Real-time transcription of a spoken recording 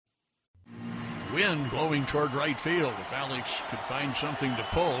Wind blowing toward right field. If Alex could find something to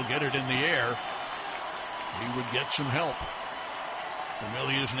pull, get it in the air, he would get some help.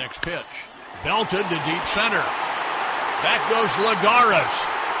 Familia's next pitch. Belted to deep center. Back goes Lagares.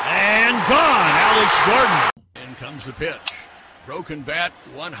 And gone, Alex Gordon. In comes the pitch. Broken bat,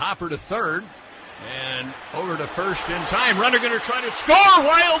 one hopper to third. And over to first in time. Runner going to try to score.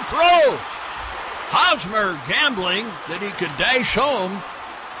 Wild throw. Hosmer gambling that he could dash home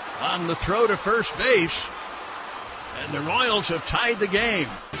on the throw to first base. And the Royals have tied the game.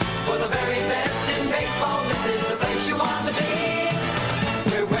 For the very best in baseball, this is the place you want to be.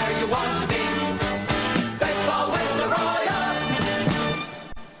 We're where you want to be. Baseball with the Royals.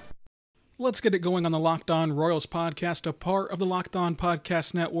 Let's get it going on the Locked On Royals podcast, a part of the Locked On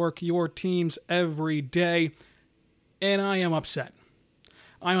Podcast Network, your teams every day. And I am upset.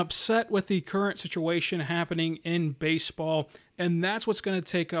 I'm upset with the current situation happening in baseball, and that's what's going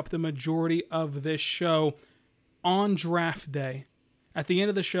to take up the majority of this show on draft day. At the end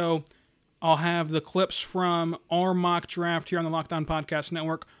of the show, I'll have the clips from our mock draft here on the Locked On Podcast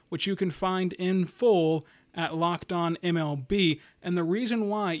Network, which you can find in full at Locked On MLB. And the reason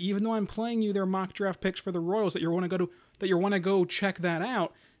why, even though I'm playing you their mock draft picks for the Royals, that you want to go check that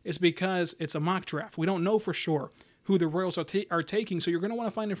out, is because it's a mock draft. We don't know for sure who the Royals are taking, so you're going to want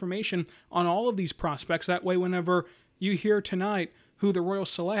to find information on all of these prospects. That way, whenever you hear tonight who the Royals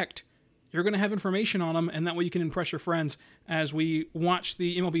select, you're going to have information on them, and that way you can impress your friends as we watch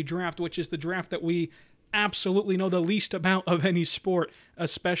the MLB draft, which is the draft that we absolutely know the least about of any sport,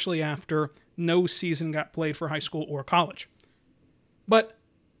 especially after no season got played for high school or college. But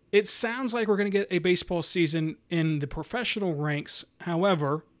it sounds like we're going to get a baseball season in the professional ranks.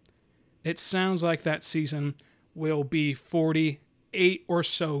 However, it sounds like that season will be 48 or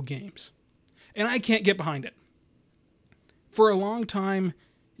so games. And I can't get behind it. For a long time,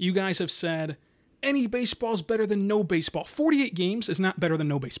 you guys have said, any baseball is better than no baseball. 48 games is not better than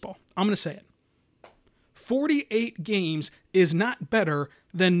no baseball. I'm going to say it. 48 games is not better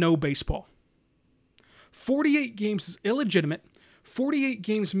than no baseball. 48 games is illegitimate. 48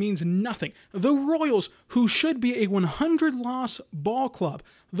 games means nothing. The Royals, who should be a 100-loss ball club,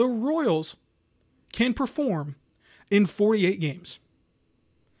 the Royals can perform in 48 games.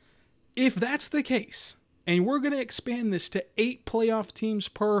 If that's the case, and we're going to expand this to 8 playoff teams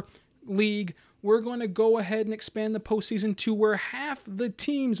per league, we're going to go ahead and expand the postseason to where half the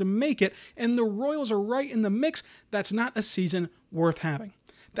teams make it, and the Royals are right in the mix. That's not a season worth having.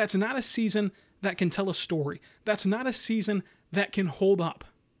 That's not a season that can tell a story. That's not a season that can hold up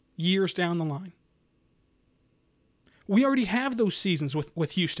years down the line. We already have those seasons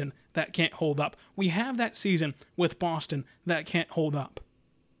with Houston that can't hold up. We have that season with Boston that can't hold up.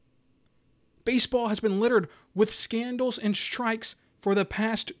 Baseball has been littered with scandals and strikes for the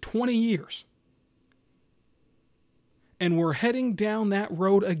past 20 years. And we're heading down that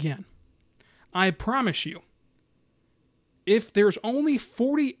road again. I promise you, if there's only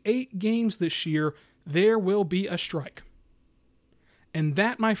 48 games this year, there will be a strike. And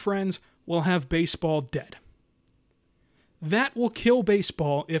that, my friends, will have baseball dead. That will kill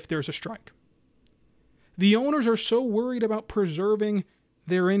baseball if there's a strike. The owners are so worried about preserving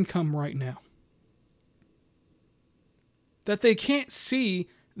their income right now that they can't see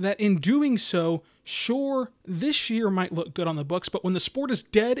that in doing so, sure, this year might look good on the books, but when the sport is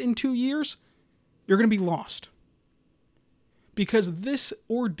dead in 2 years, you're going to be lost. Because this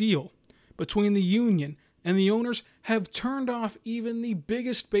ordeal between the union and the owners have turned off even the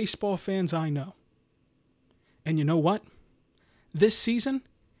biggest baseball fans I know. And you know what? This season,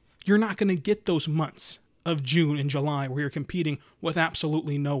 you're not going to get those months of June and July where you're competing with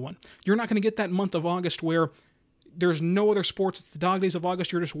absolutely no one. You're not going to get that month of August where there's no other sports. It's the dog days of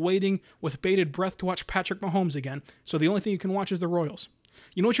August. You're just waiting with bated breath to watch Patrick Mahomes again. So the only thing you can watch is the Royals.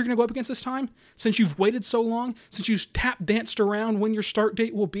 You know what you're going to go up against this time? Since you've waited so long, since you've tap-danced around when your start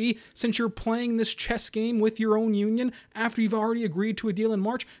date will be, since you're playing this chess game with your own union after you've already agreed to a deal in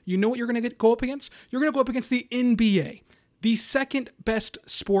March, you know what you're going to go up against? You're going to go up against the NBA, the second best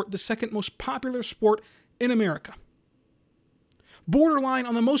sport, the second most popular sport in America. Borderline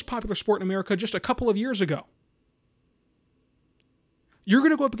on the most popular sport in America just a couple of years ago. You're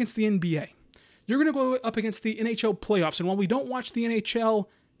going to go up against the NBA. You're going to go up against the NHL playoffs. And while we don't watch the NHL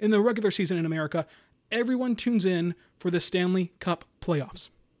in the regular season in America, everyone tunes in for the Stanley Cup playoffs.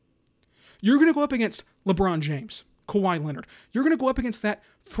 You're going to go up against LeBron James, Kawhi Leonard. You're going to go up against that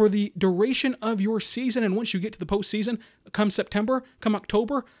for the duration of your season. And once you get to the postseason, come September, come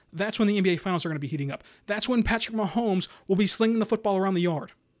October, that's when the NBA Finals are going to be heating up. That's when Patrick Mahomes will be slinging the football around the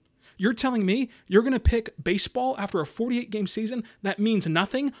yard. You're telling me you're going to pick baseball after a 48-game season that means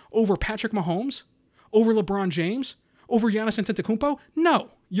nothing over Patrick Mahomes, over LeBron James, over Giannis Antetokounmpo? No,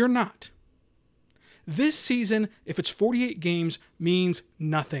 you're not. This season, if it's 48 games, means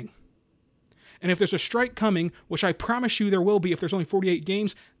nothing. And if there's a strike coming, which I promise you there will be if there's only 48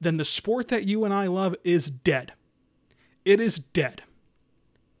 games, then the sport that you and I love is dead. It is dead.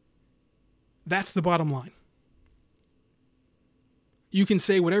 That's the bottom line. You can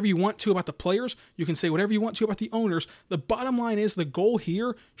say whatever you want to about the players. You can say whatever you want to about the owners. The bottom line is the goal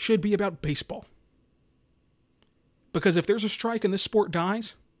here should be about baseball. Because if there's a strike and this sport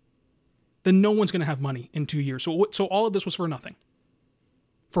dies, then no one's going to have money in 2 years. So all of this was for nothing.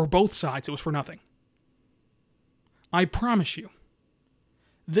 For both sides, it was for nothing. I promise you,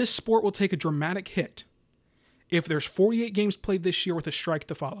 this sport will take a dramatic hit if there's 48 games played this year with a strike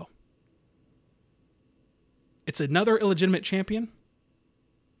to follow. It's another illegitimate champion.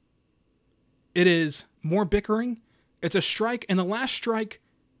 It is more bickering. It's a strike, and the last strike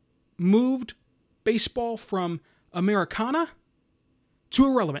moved baseball from Americana to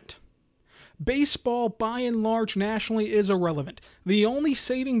irrelevant. Baseball, by and large, nationally is irrelevant. The only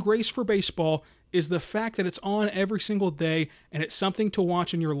saving grace for baseball is the fact that it's on every single day and it's something to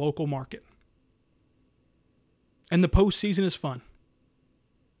watch in your local market. And the postseason is fun.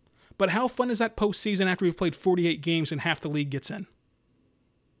 But how fun is that postseason after we've played 48 games and half the league gets in?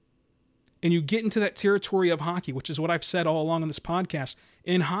 And you get into that territory of hockey, which is what I've said all along on this podcast.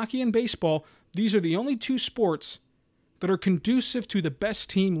 In hockey and baseball, these are the only two sports that are conducive to the best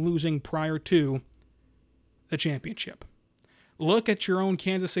team losing prior to the championship. Look at your own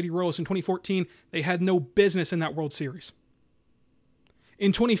Kansas City Royals in 2014. They had no business in that World Series.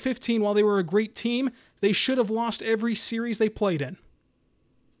 In 2015, while they were a great team, they should have lost every series they played in.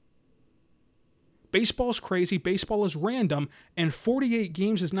 Baseball's crazy, baseball is random, and 48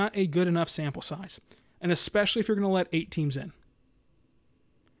 games is not a good enough sample size, and especially if you're going to let 8 teams in.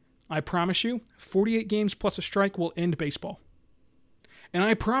 I promise you, 48 games plus a strike will end baseball. And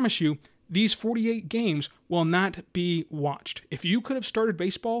I promise you, these 48 games will not be watched. If you could have started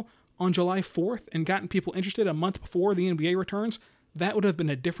baseball on July 4th and gotten people interested a month before the NBA returns, that would have been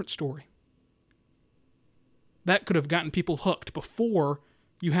a different story. That could have gotten people hooked before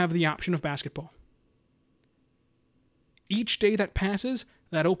you have the option of basketball. Each day that passes,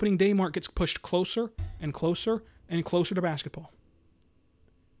 that opening day mark gets pushed closer and closer and closer to basketball.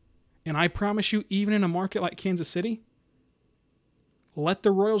 And I promise you, even in a market like Kansas City, let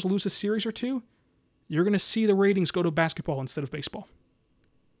the Royals lose a series or two, you're going to see the ratings go to basketball instead of baseball.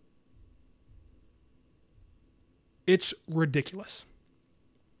 It's ridiculous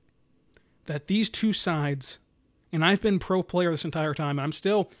that these two sides, and I've been pro player this entire time, and I'm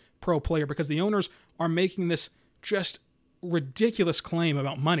still pro player because the owners are making this just ridiculous claim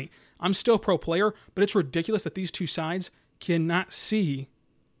about money. I'm still pro player, but it's ridiculous that these two sides cannot see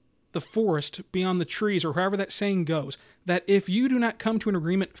the forest beyond the trees, or however that saying goes, that if you do not come to an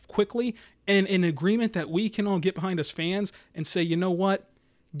agreement quickly, and an agreement that we can all get behind as fans and say, you know what,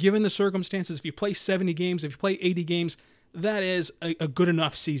 given the circumstances, if you play 70 games, if you play 80 games, that is a good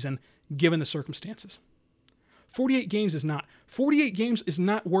enough season given the circumstances. 48 games is not. 48 games is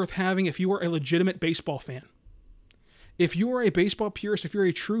not worth having if you are a legitimate baseball fan. If you are a baseball purist, if you're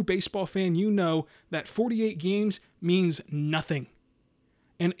a true baseball fan, you know that 48 games means nothing.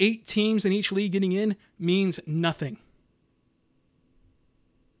 And 8 teams in each league getting in means nothing.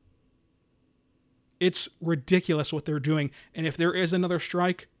 It's ridiculous what they're doing. And if there is another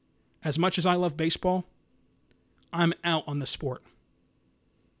strike, as much as I love baseball, I'm out on the sport.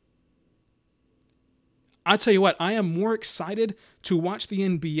 I'll tell you what, I am more excited to watch the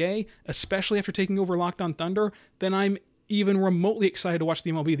NBA, especially after taking over Locked On Thunder, than I'm even remotely excited to watch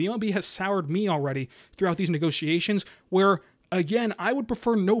the MLB. The MLB has soured me already throughout these negotiations, where, again, I would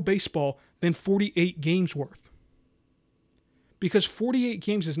prefer no baseball than 48 games worth. Because 48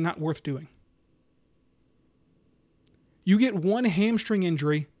 games is not worth doing. You get one hamstring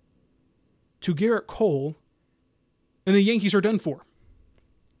injury to Garrett Cole, and the Yankees are done for.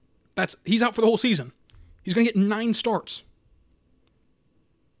 He's out for the whole season. He's going to get 9 starts.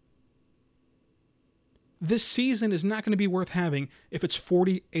 This season is not going to be worth having if it's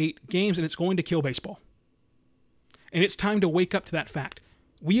 48 games, and it's going to kill baseball. And it's time to wake up to that fact.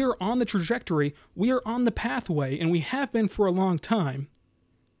 We are on the trajectory, we are on the pathway, and we have been for a long time,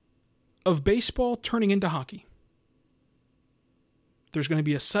 of baseball turning into hockey. There's going to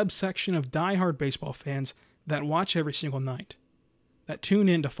be a subsection of diehard baseball fans that watch every single night, that tune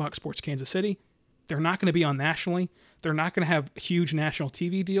in to Fox Sports Kansas City, They're not going to be on nationally. They're not going to have huge national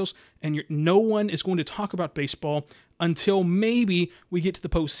TV deals, and no one is going to talk about baseball until maybe we get to the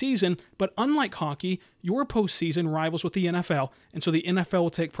postseason. But unlike hockey, your postseason rivals with the NFL, and so the NFL will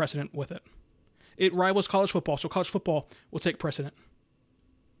take precedent with it. It rivals college football, so college football will take precedent.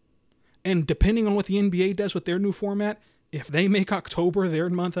 And depending on what the NBA does with their new format, if they make October their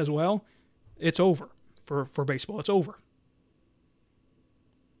month as well, it's over for baseball. It's over.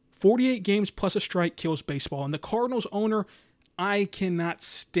 48 games plus a strike kills baseball. And the Cardinals owner, I cannot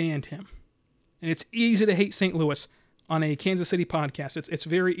stand him. And it's easy to hate St. Louis on a Kansas City podcast. It's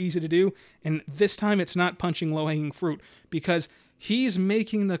very easy to do. And this time it's not punching low-hanging fruit because he's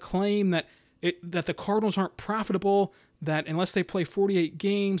making the claim that the Cardinals aren't profitable, that unless they play 48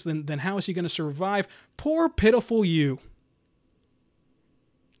 games, then how is he going to survive? Poor, pitiful you.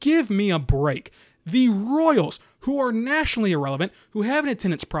 Give me a break. The Royals, who are nationally irrelevant, who have an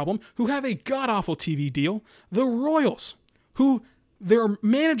attendance problem, who have a god-awful TV deal, the Royals, who their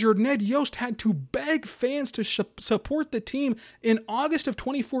manager, Ned Yost, had to beg fans to support the team in August of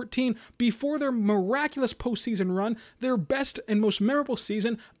 2014 before their miraculous postseason run, their best and most memorable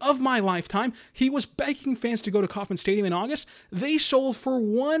season of my lifetime. He was begging fans to go to Kauffman Stadium in August. They sold for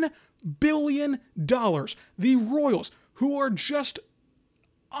 $1 billion. The Royals, who are just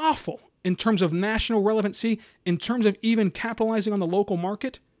awful in terms of national relevancy, in terms of even capitalizing on the local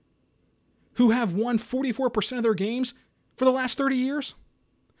market, who have won 44% of their games for the last 30 years.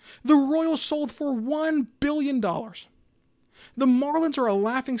 The Royals sold for $1 billion. The Marlins are a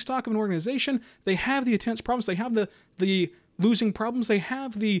laughingstock of an organization. They have the attendance problems. They have the losing problems. They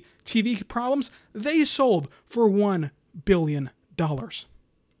have the TV problems. They sold for $1 billion.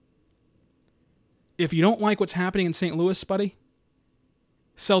 If you don't like what's happening in St. Louis, buddy,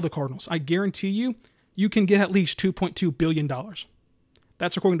 sell the Cardinals. I guarantee you can get at least $2.2 billion.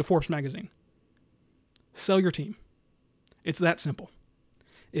 That's according to Forbes magazine. Sell your team. It's that simple.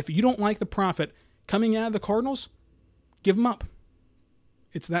 If you don't like the profit coming out of the Cardinals, give them up.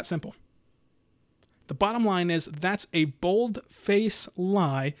 It's that simple. The bottom line is that's a bold-faced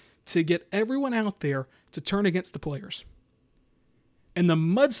lie to get everyone out there to turn against the players. And the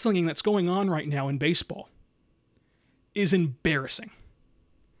mudslinging that's going on right now in baseball is embarrassing.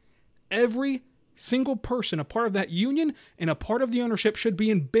 Every single person, a part of that union and a part of the ownership, should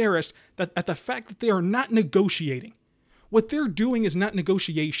be embarrassed at the fact that they are not negotiating. What they're doing is not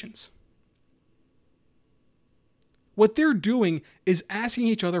negotiations. What they're doing is asking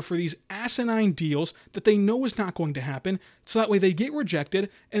each other for these asinine deals that they know is not going to happen, so that way they get rejected,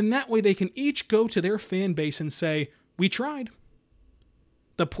 and that way they can each go to their fan base and say, we tried.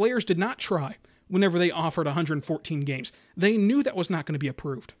 The players did not try whenever they offered 114 games. They knew that was not going to be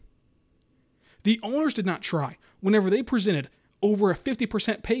approved. The owners did not try whenever they presented over a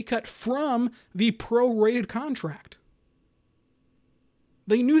 50% pay cut from the prorated contract.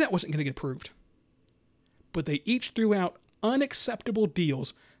 They knew that wasn't going to get approved. But they each threw out unacceptable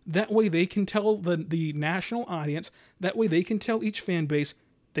deals. That way they can tell the national audience, that way they can tell each fan base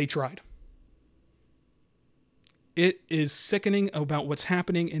they tried. It is sickening about what's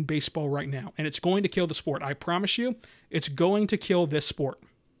happening in baseball right now, and it's going to kill the sport. I promise you, it's going to kill this sport.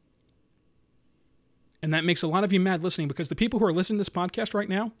 And that makes a lot of you mad listening, because the people who are listening to this podcast right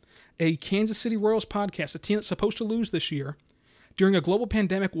now, a Kansas City Royals podcast, a team that's supposed to lose this year, during a global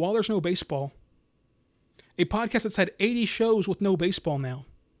pandemic while there's no baseball, a podcast that's had 80 shows with no baseball now.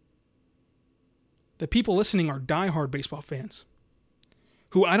 The people listening are diehard baseball fans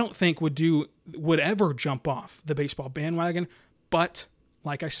who I don't think would ever jump off the baseball bandwagon. But,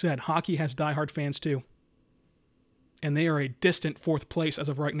 like I said, hockey has diehard fans too. And they are a distant fourth place as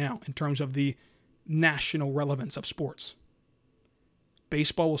of right now in terms of the national relevance of sports.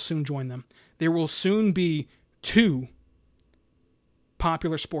 Baseball will soon join them. There will soon be 2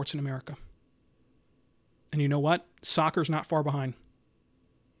 popular sports in America. And you know what? Soccer's not far behind.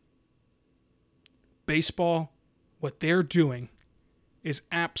 Baseball, what they're doing is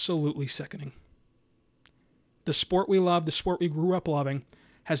absolutely sickening. The sport we love, the sport we grew up loving,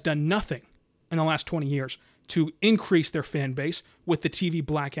 has done nothing in the last 20 years to increase their fan base with the TV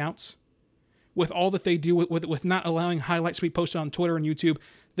blackouts, with all that they do with not allowing highlights to be posted on Twitter and YouTube.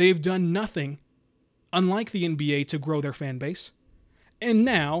 They've done nothing, unlike the NBA, to grow their fan base. And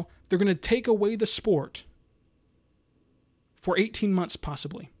now they're going to take away the sport for 18 months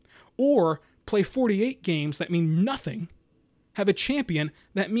possibly. Or play 48 games that mean nothing, have a champion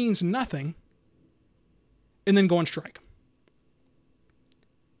that means nothing, and then go on strike.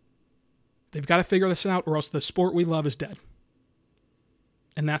 They've got to figure this out, or else the sport we love is dead.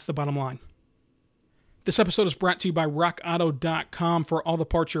 And that's the bottom line. This episode is brought to you by RockAuto.com. For all the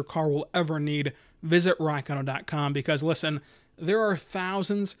parts your car will ever need, visit RockAuto.com because, listen, there are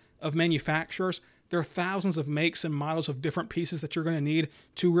thousands of manufacturers. There are thousands of makes and models of different pieces that you're going to need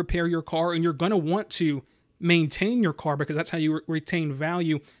to repair your car, and you're going to want to maintain your car because that's how you retain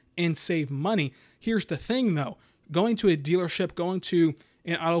value and save money. Here's the thing, though. Going to a dealership, going to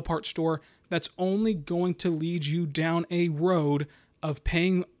an auto parts store, that's only going to lead you down a road of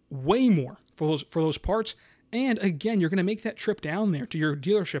paying way more for those parts. And again, you're going to make that trip down there to your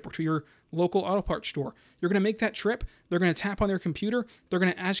dealership or to your local auto parts store. You're going to make that trip. They're going to tap on their computer. They're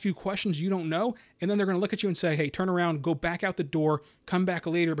going to ask you questions you don't know. And then they're going to look at you and say, hey, turn around, go back out the door, come back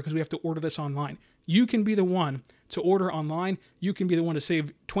later because we have to order this online. You can be the one to order online. You can be the one to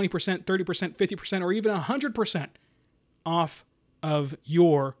save 20%, 30%, 50%, or even 100% off of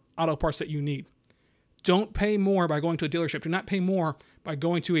your auto parts that you need. Don't pay more by going to a dealership. Do not pay more by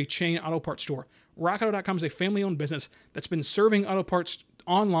going to a chain auto parts store. RockAuto.com is a family-owned business that's been serving auto parts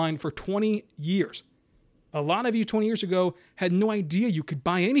online for 20 years. A lot of you 20 years ago had no idea you could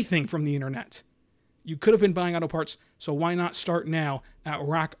buy anything from the internet. You could have been buying auto parts, so why not start now at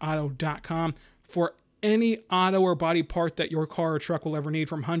RockAuto.com for any auto or body part that your car or truck will ever need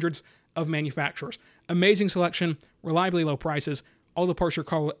from hundreds of manufacturers. Amazing selection, reliably low prices, all the parts your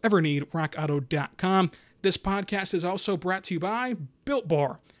car will ever need, RockAuto.com. This podcast is also brought to you by Built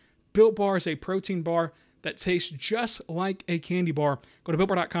Bar. Built Bar is a protein bar that tastes just like a candy bar. Go to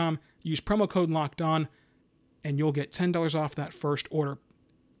BuiltBar.com, use promo code LOCKEDON, and you'll get $10 off that first order.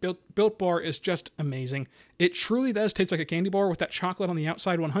 Built Bar is just amazing. It truly does taste like a candy bar with that chocolate on the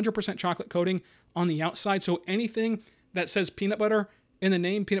outside, 100% chocolate coating on the outside. So anything that says peanut butter in the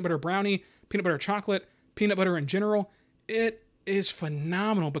name, peanut butter brownie, peanut butter chocolate, peanut butter in general, it is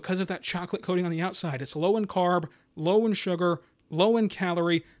phenomenal because of that chocolate coating on the outside. It's low in carb, low in sugar, low in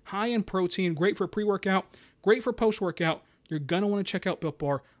calorie, high in protein, great for pre-workout, great for post-workout. You're going to want to check out Built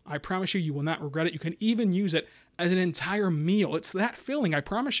Bar. I promise you will not regret it. You can even use it as an entire meal. It's that filling. I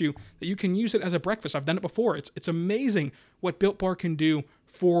promise you that you can use it as a breakfast. I've done it before. It's amazing what Built Bar can do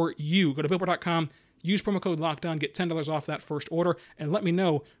for you. Go to BuiltBar.com, use promo code LOCKEDON, get $10 off that first order, and let me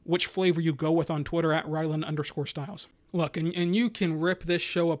know which flavor you go with on Twitter at Ryland_Styles. Look, and you can rip this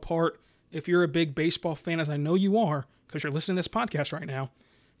show apart if you're a big baseball fan, as I know you are, because you're listening to this podcast right now.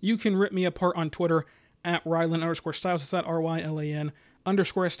 You can rip me apart on Twitter at Ryland_Styles. It's at RYLAN_STILES.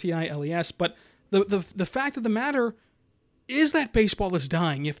 But the fact of the matter is that baseball is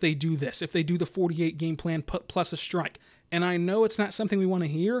dying if they do this, if they do the 48 game plan plus a strike. And I know it's not something we want to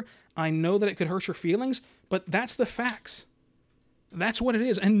hear. I know that it could hurt your feelings, but that's the facts. That's what it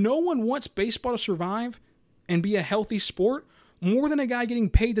is. And no one wants baseball to survive and be a healthy sport more than a guy getting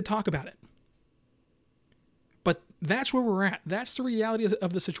paid to talk about it. But that's where we're at. That's the reality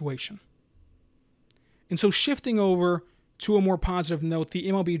of the situation. And so shifting over to a more positive note, the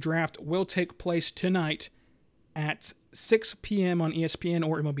MLB draft will take place tonight at 6 p.m. on ESPN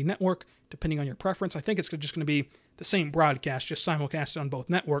or MLB Network, depending on your preference. I think it's just going to be the same broadcast, just simulcasted on both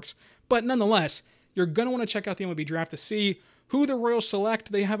networks. But nonetheless, you're going to want to check out the MLB draft to see who the Royals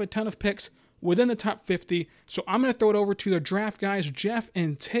select. They have a ton of picks within the top 50. So I'm going to throw it over to the draft guys, Jeff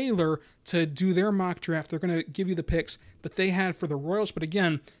and Taylor, to do their mock draft. They're going to give you the picks that they had for the Royals. But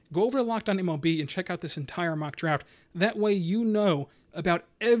again, go over to Locked On MLB and check out this entire mock draft. That way you know about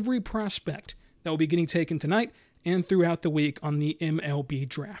every prospect that will be getting taken tonight and throughout the week on the MLB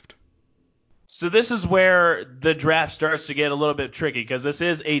draft. So this is where the draft starts to get a little bit tricky because this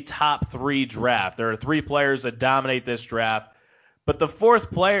is a top 3 draft. There are 3 players that dominate this draft. But the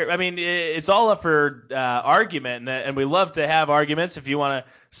fourth player, I mean, it's all up for argument, and we love to have arguments. If you want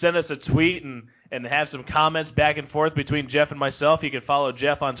to send us a tweet and have some comments back and forth between Jeff and myself, you can follow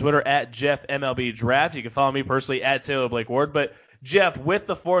Jeff on Twitter at JeffMLBDraft. You can follow me personally at Taylor Blake Ward. But, Jeff, with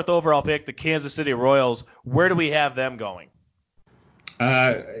the 4th overall pick, the Kansas City Royals, where do we have them going?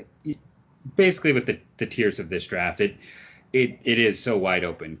 Basically with the tiers of this draft, it is so wide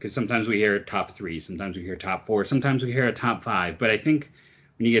open because sometimes we hear top 3, sometimes we hear top 4, sometimes we hear a top 5. But I think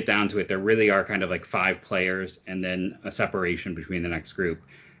when you get down to it, there really are kind of like 5 players and then a separation between the next group.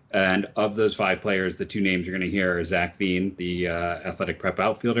 And of those 5 players, the 2 names you're going to hear are Zach Veen, the athletic prep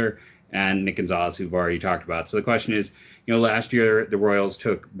outfielder, and Nick Gonzalez, who we've already talked about. So the question is, last year the Royals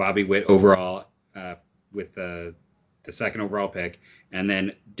took Bobby Witt overall with the 2nd overall pick and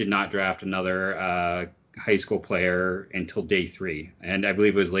then did not draft another high school player until day 3. And I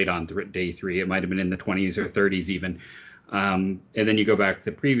believe it was late on day 3. It might have been in the 20s or 30s even. And then you go back to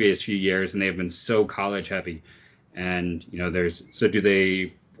the previous few years and they've been so college heavy. And,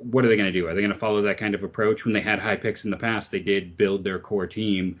 what are they going to do? Are they going to follow that kind of approach? When they had high picks in the past, they did build their core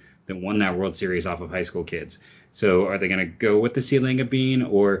team that won that World Series off of high school kids. So are they going to go with the ceiling of Bean,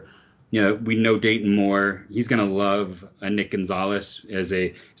 or we know Dayton Moore. He's going to love Nick Gonzalez as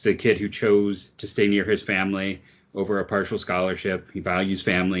a kid who chose to stay near his family over a partial scholarship. He values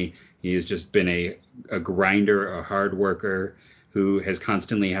family. He has just been a grinder, a hard worker who has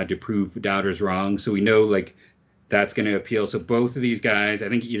constantly had to prove doubters wrong. So we know that's going to appeal. So both of these guys, I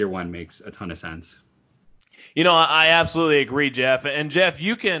think either one makes a ton of sense. I absolutely agree, Jeff. And Jeff,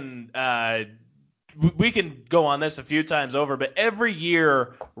 you can we can go on this a few times over, but every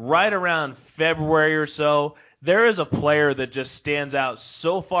year, right around February or so, there is a player that just stands out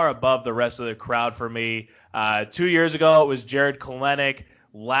so far above the rest of the crowd for me. 2 years ago, it was Jared Kalenic.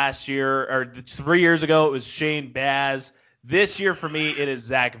 Last year, or 3 years ago, it was Shane Baz. This year, for me, it is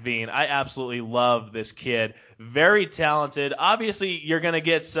Zach Veen. I absolutely love this kid. Very talented. Obviously, you're going to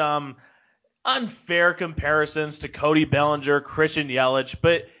get some unfair comparisons to Cody Bellinger, Christian Yelich,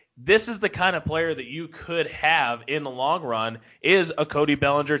 but this is the kind of player that you could have in the long run, is a Cody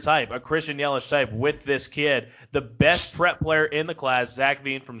Bellinger type, a Christian Yelich type with this kid. The best prep player in the class, Zach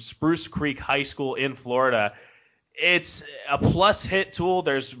Veen from Spruce Creek High School in Florida. It's a plus hit tool.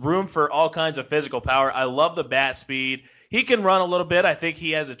 There's room for all kinds of physical power. I love the bat speed. He can run a little bit. I think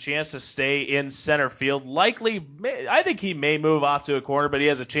he has a chance to stay in center field. Likely, I think he may move off to a corner, but he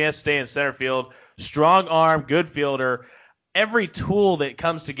has a chance to stay in center field. Strong arm, good fielder. Every tool that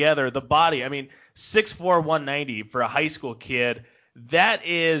comes together, the body, 6'4", 190 for a high school kid, that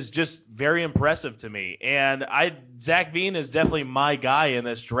is just very impressive to me. And Zach Veen is definitely my guy in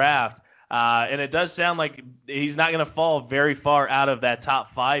this draft. And it does sound like he's not going to fall very far out of that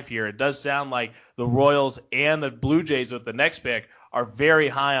top 5 here. It does sound like the Royals and the Blue Jays with the next pick are very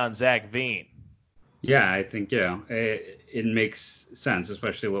high on Zach Veen. Yeah, I think, it makes sense,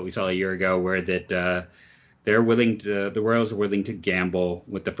 especially what we saw a year ago where that the Royals are willing to gamble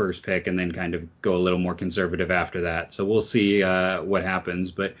with the first pick and then kind of go a little more conservative after that. So we'll see what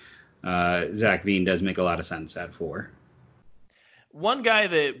happens. But Zach Veen does make a lot of sense at 4. One guy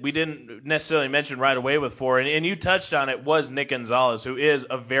that we didn't necessarily mention right away with 4, and you touched on it, was Nick Gonzalez, who is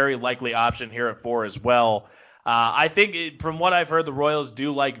a very likely option here at 4 as well. I think from what I've heard, the Royals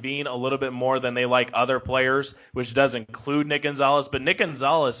do like Veen a little bit more than they like other players, which does include Nick Gonzalez. But Nick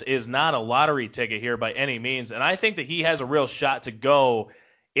Gonzalez is not a lottery ticket here by any means, and I think that he has a real shot to go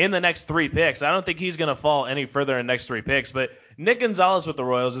in the next 3 picks. I don't think he's going to fall any further in the next 3 picks. But Nick Gonzalez with the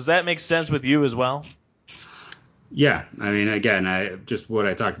Royals, does that make sense with you as well? Yeah, again, just what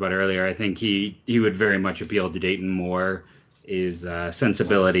I talked about earlier, I think he would very much appeal to Dayton Moore, his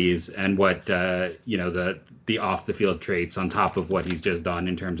sensibilities and what the off the field traits on top of what he's just done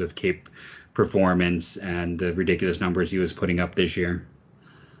in terms of Cape performance and the ridiculous numbers he was putting up this year.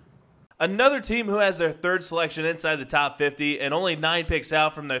 Another team who has their 3rd selection inside the top 50 and only 9 picks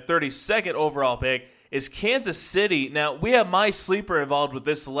out from their 32nd overall pick is Kansas City. Now, we have my sleeper involved with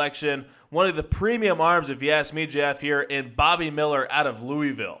this selection, one of the premium arms, if you ask me, Jeff, here, in Bobby Miller out of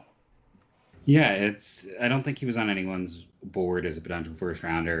Louisville. Yeah, I don't think he was on anyone's board as a potential first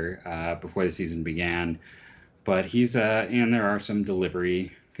rounder before the season began, but he's and there are some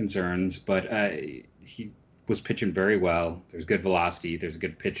delivery concerns, but he was pitching very well. There's good velocity. There's a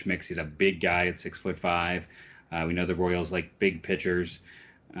good pitch mix. He's a big guy at 6'5". We know the Royals like big pitchers.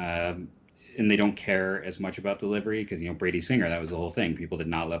 And they don't care as much about delivery because, Brady Singer, that was the whole thing. People did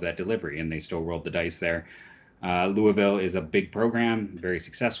not love that delivery, and they still rolled the dice there. Louisville is a big program, very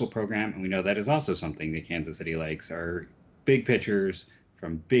successful program, and we know that is also something that Kansas City likes, are big pitchers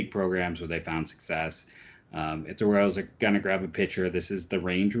from big programs where they found success. If the Royals are going to grab a pitcher, this is the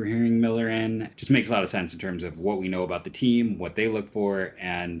range we're hearing Miller in. It just makes a lot of sense in terms of what we know about the team, what they look for,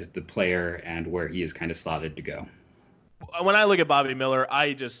 and the player, and where he is kind of slotted to go. When I look at Bobby Miller,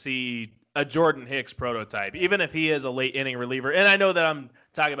 I just see a Jordan Hicks prototype, even if he is a late inning reliever. And I know that I'm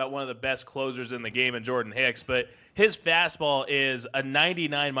talking about one of the best closers in the game in Jordan Hicks, but his fastball is a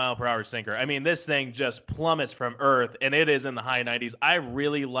 99-mile-per-hour sinker. This thing just plummets from earth, and it is in the high 90s. I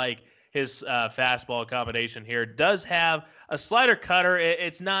really like his fastball combination here. Does have a slider cutter.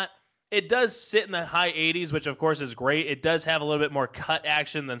 It does sit in the high 80s, which of course is great. It does have a little bit more cut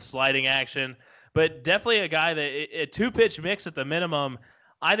action than sliding action, but definitely a guy that a 2-pitch mix at the minimum.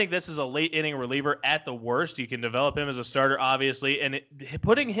 I think this is a late inning reliever at the worst. You can develop him as a starter, obviously, and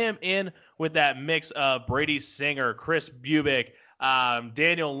putting him in with that mix of Brady Singer, Chris Bubick,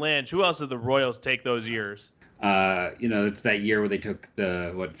 Daniel Lynch. Who else did the Royals take those years? It's that year where they took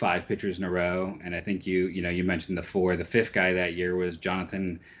the 5 pitchers in a row, and I think you mentioned the 4. The 5th guy that year was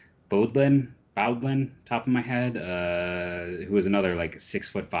Jonathan Bowdlin, top of my head, who was another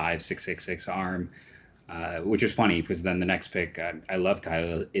 6'5", 6'6" arm. which is funny because then the next pick, I love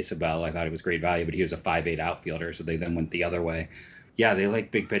Kyle Isabel. I thought he was great value, but he was a 5'8" outfielder, so they then went the other way. Yeah, they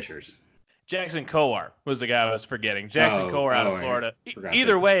like big pitchers. Jackson Kowar was the guy I was forgetting. Jackson Kowar out of Florida.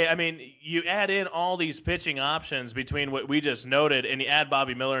 Either way, I mean, you add in all these pitching options between what we just noted, and you add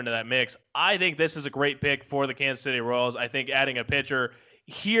Bobby Miller into that mix. I think this is a great pick for the Kansas City Royals. I think adding a pitcher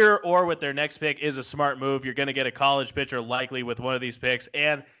here or with their next pick is a smart move. You're going to get a college pitcher likely with one of these picks,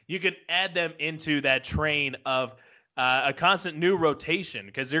 and you can add them into that train of a constant new rotation,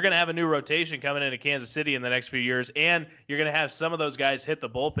 because you're going to have a new rotation coming into Kansas City in the next few years, and you're going to have some of those guys hit the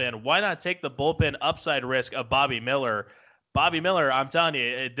bullpen. Why not take the bullpen upside risk of Bobby Miller? Bobby Miller, I'm telling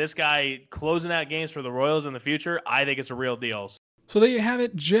you, this guy closing out games for the Royals in the future, I think it's a real deal. So there you have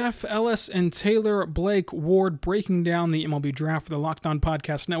it. Jeff Ellis and Taylor Blake Ward breaking down the MLB draft for the Locked On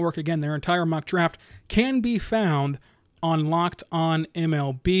Podcast Network. Again, their entire mock draft can be found on Locked On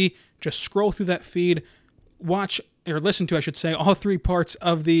MLB. Just scroll through that feed, watch, or listen to, I should say, all 3 parts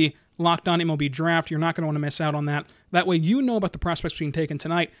of the Locked On MLB draft. You're not going to want to miss out on that. That way you know about the prospects being taken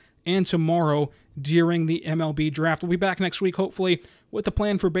tonight and tomorrow during the MLB draft. We'll be back next week, hopefully, with the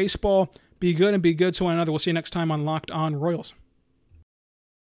plan for baseball. Be good and be good to one another. We'll see you next time on Locked On Royals.